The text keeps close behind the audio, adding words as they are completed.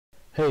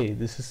Hey,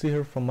 this is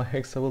here from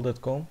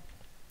myhexable.com.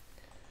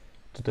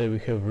 Today we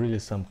have really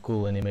some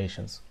cool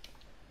animations.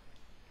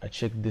 I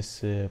checked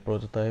this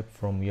prototype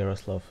from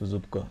Yaroslav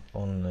Zubko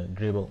on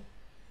Dribbble.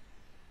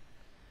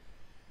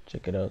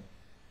 Check it out.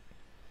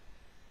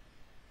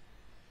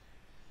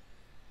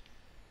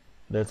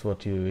 That's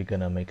what we're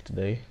gonna make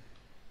today.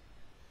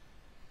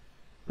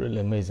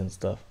 Really amazing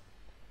stuff.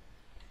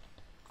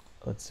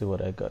 Let's see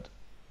what I got.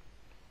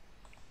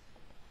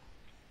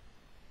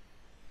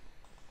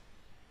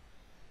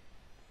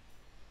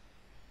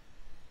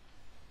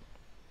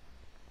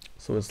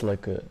 So it's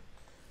like a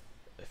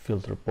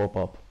filter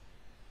pop-up,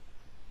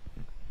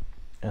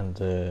 and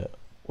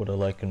what I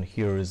like in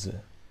here is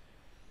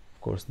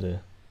of course the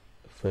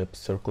Fab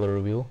circular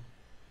reveal,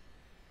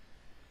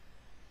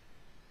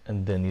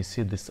 and then you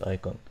see this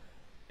icon.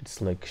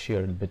 It's like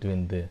shared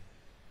between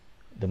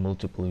the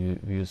multiple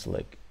views,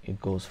 like it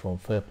goes from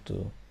Fab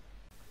to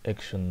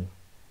action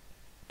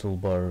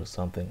toolbar or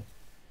something,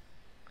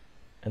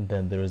 and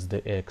then there is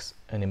the X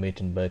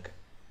animating back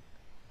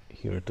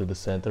here to the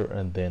center,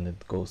 and then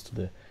it goes to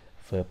the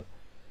Fab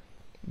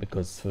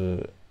because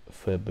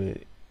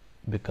Fab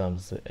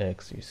becomes the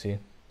X, you see.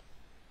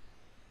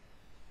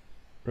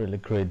 Really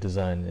great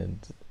design, and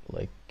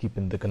like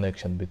keeping the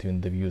connection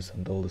between the views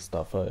and all the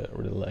stuff. I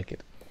really like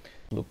it.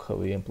 Look how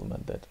we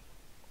implement that.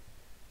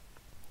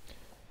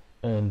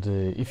 And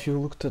if you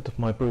looked at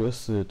my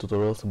previous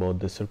tutorials about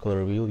the circular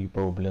reveal, you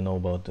probably know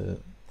about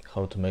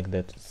how to make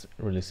that. It's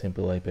really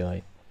simple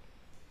API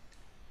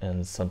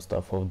and some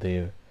stuff of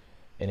the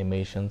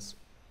animations.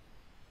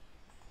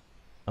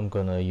 I'm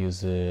gonna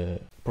use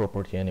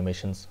property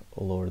animations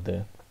all over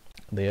the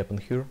app in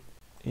here.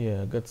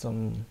 Yeah, I got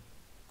some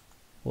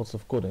lots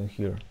of code in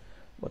here,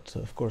 but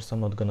of course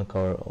I'm not gonna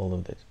cover all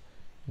of that,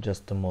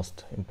 just the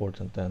most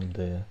important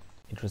and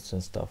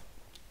interesting stuff.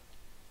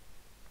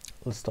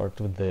 Let's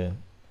start with the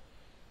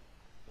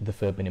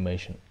Fab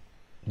animation,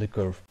 the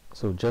curve.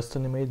 So just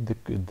animate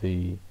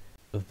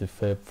the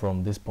Fab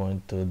from this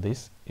point to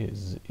this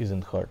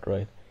isn't hard,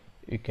 right?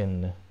 You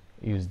can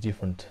use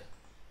different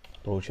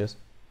approaches: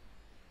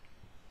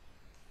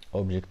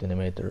 object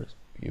animators,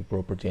 view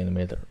property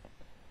animator,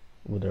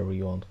 whatever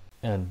you want.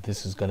 And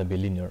this is gonna be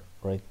linear,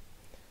 right?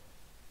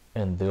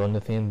 And the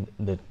only thing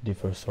that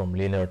differs from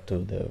linear to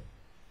the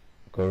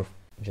curve,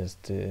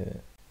 just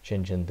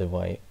changing the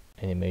Y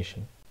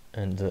animation.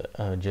 And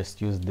I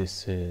just use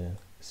this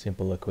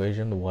simple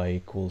equation: y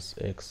equals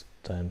x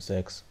times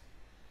x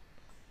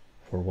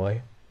for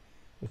y,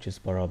 which is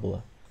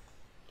parabola.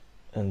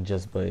 And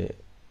just by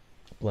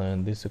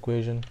applying this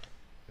equation,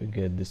 we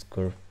get this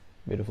curve,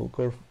 beautiful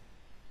curve.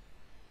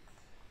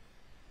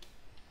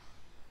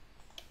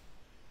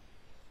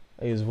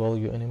 I use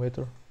value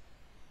animator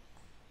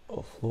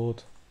of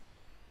float,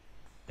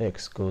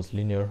 x goes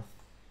linear,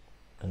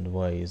 and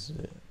y is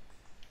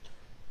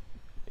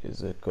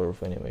a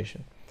curve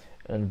animation.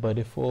 And by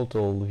default,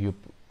 all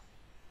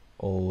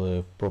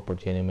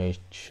property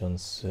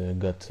animations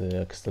got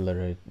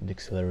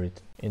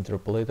decelerate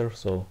interpolator,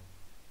 so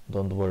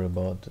don't worry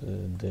about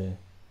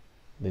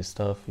this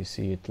stuff. You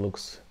see, it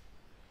looks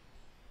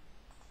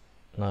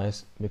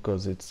nice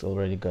because it's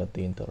already got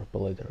the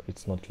interpolator.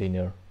 It's not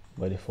linear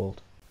by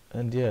default.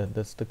 And yeah,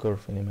 that's the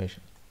curve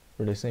animation.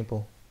 Really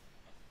simple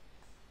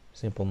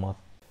math.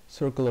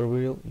 Circular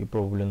wheel, you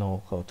probably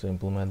know how to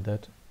implement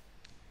that,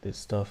 this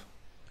stuff.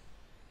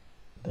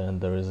 Then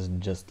there is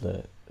just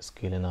the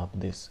scaling up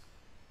these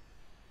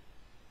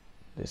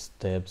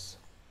tabs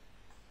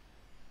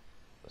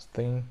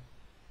thing.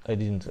 I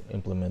didn't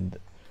implement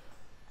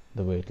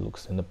the way it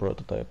looks in the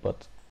prototype,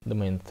 but the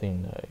main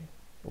thing, I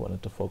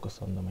wanted to focus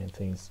on the main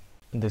things.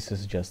 This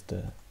is just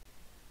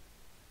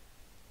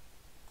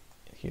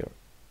here,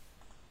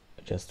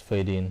 just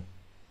fade in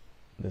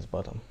this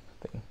bottom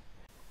thing.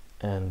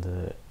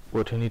 And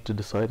what you need to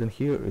decide in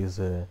here is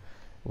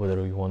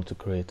whether you want to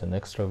create an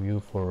extra view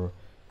for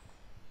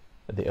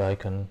the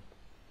icon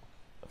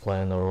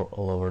flying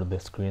all over the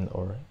screen,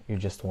 or you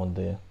just want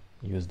to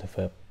use the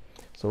Fab.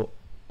 So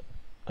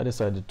I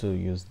decided to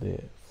use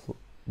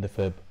the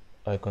Fab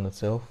icon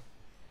itself.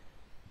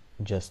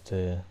 Just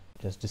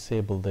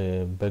disable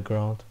the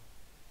background,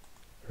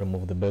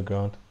 remove the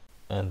background,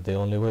 and the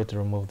only way to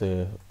remove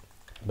the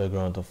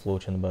background of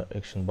floating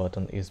action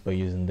button is by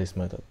using this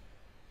method: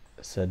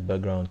 set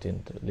background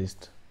into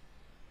list,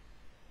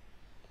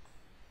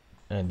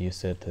 and you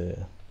set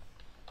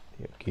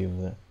you give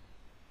the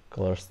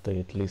color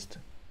state list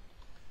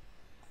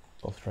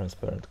of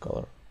transparent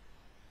color,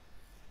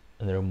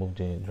 and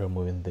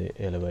removing the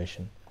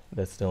elevation.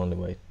 That's the only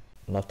way.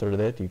 And after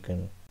that, you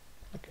can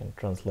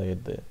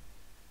translate the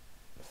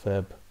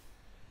Fab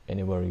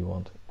anywhere you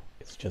want.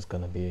 It's just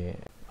gonna be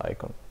an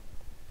icon.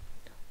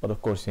 But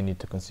of course you need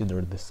to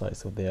consider the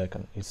size of the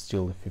icon. It's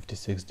still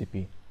 56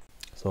 dp.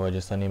 So I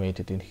just animate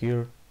it in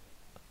here,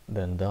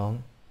 then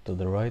down to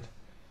the right,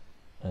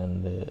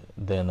 and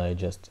then I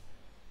just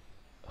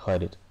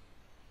hide it.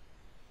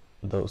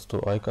 Those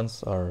two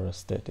icons are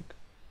static.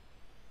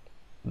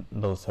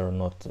 Those are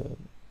not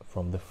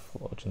from the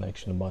floating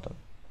action button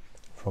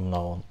from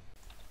now on.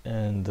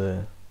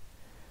 And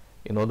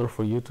In order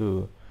for you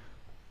to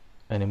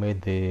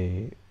animate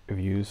the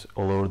views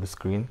all over the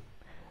screen,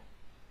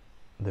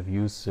 the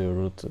views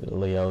root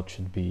layout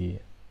should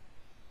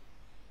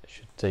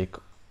take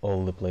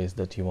all the place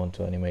that you want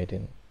to animate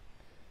in.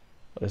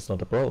 But it's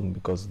not a problem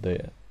because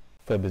the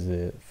fab is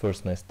the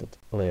first nested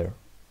layer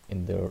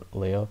in their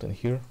layout in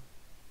here.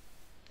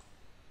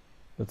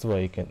 That's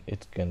why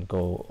it can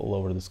go all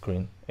over the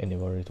screen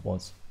anywhere it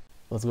wants.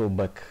 Let's go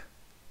back.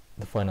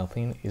 The final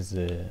thing is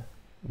the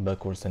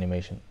backwards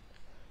animation,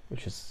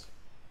 which is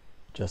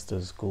just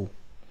as cool.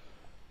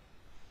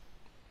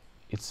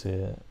 It's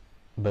a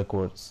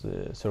backwards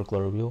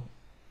circular wheel,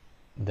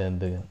 then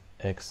the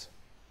X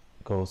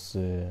goes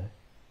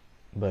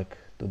back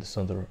to the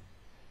center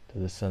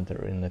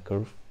in a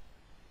curve,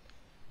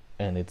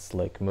 and it's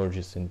like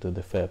merges into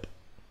the fab.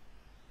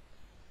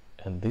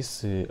 And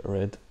this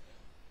red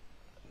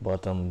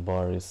bottom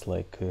bar is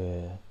like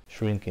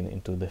shrinking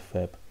into the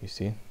fab, you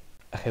see.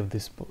 I have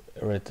this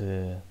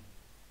red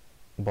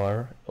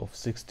bar of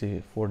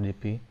 64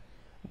 dp,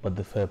 but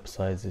the fab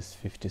size is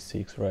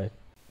 56, right?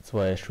 That's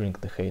why I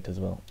shrink the height as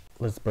well.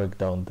 Let's break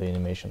down the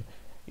animation.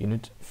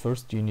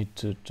 First you need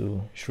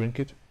to shrink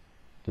it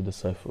to the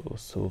size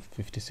of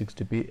 56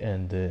 dp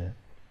and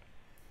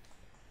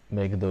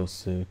make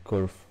those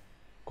curve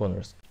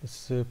corners.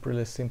 It's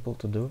pretty simple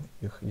to do.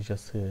 You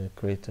just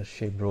create a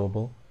shape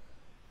drawable.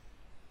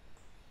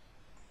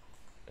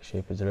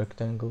 Shape is a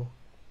rectangle.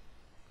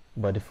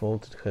 By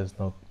default it has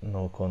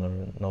no corner,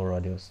 no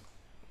radius,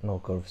 no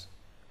curves.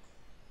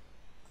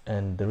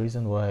 And the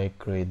reason why I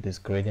create this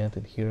gradient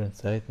in here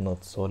inside,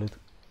 not solid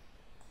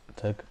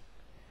tag,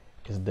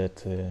 is that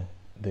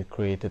the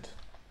created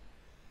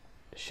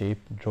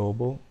shape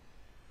drawable,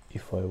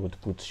 if I would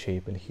put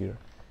shape in here,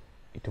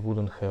 it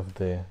wouldn't have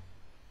the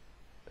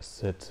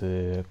set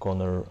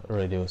corner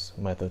radius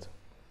method,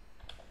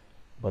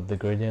 but the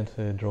gradient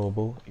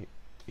drawable,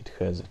 it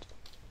has it.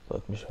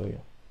 Let me show you.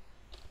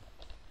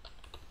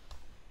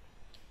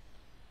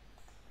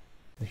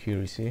 Here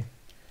you see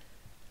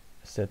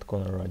set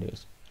corner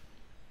radius.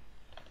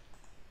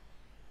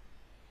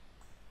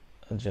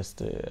 And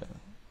just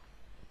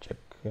check,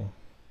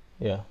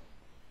 yeah,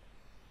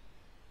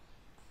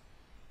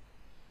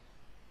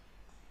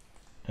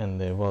 and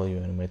the value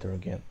animator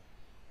again.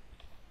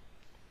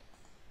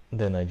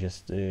 Then I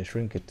just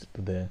shrink it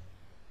to the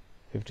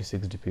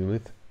 56 dp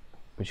width,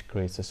 which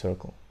creates a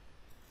circle,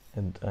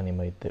 and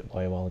animate the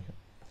Y value,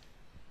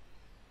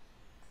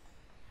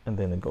 and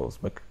then it goes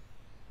back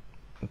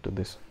into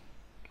this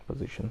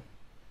position,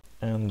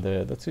 and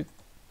that's it.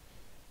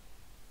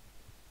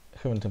 I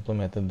haven't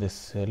implemented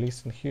this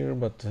list in here,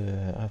 but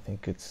I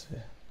think it's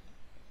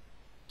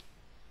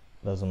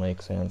doesn't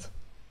make sense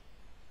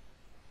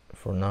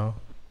for now.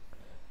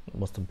 The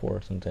most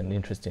important and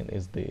interesting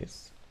is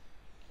this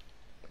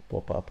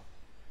pop-up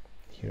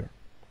here.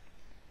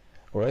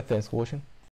 Alright, thanks for watching.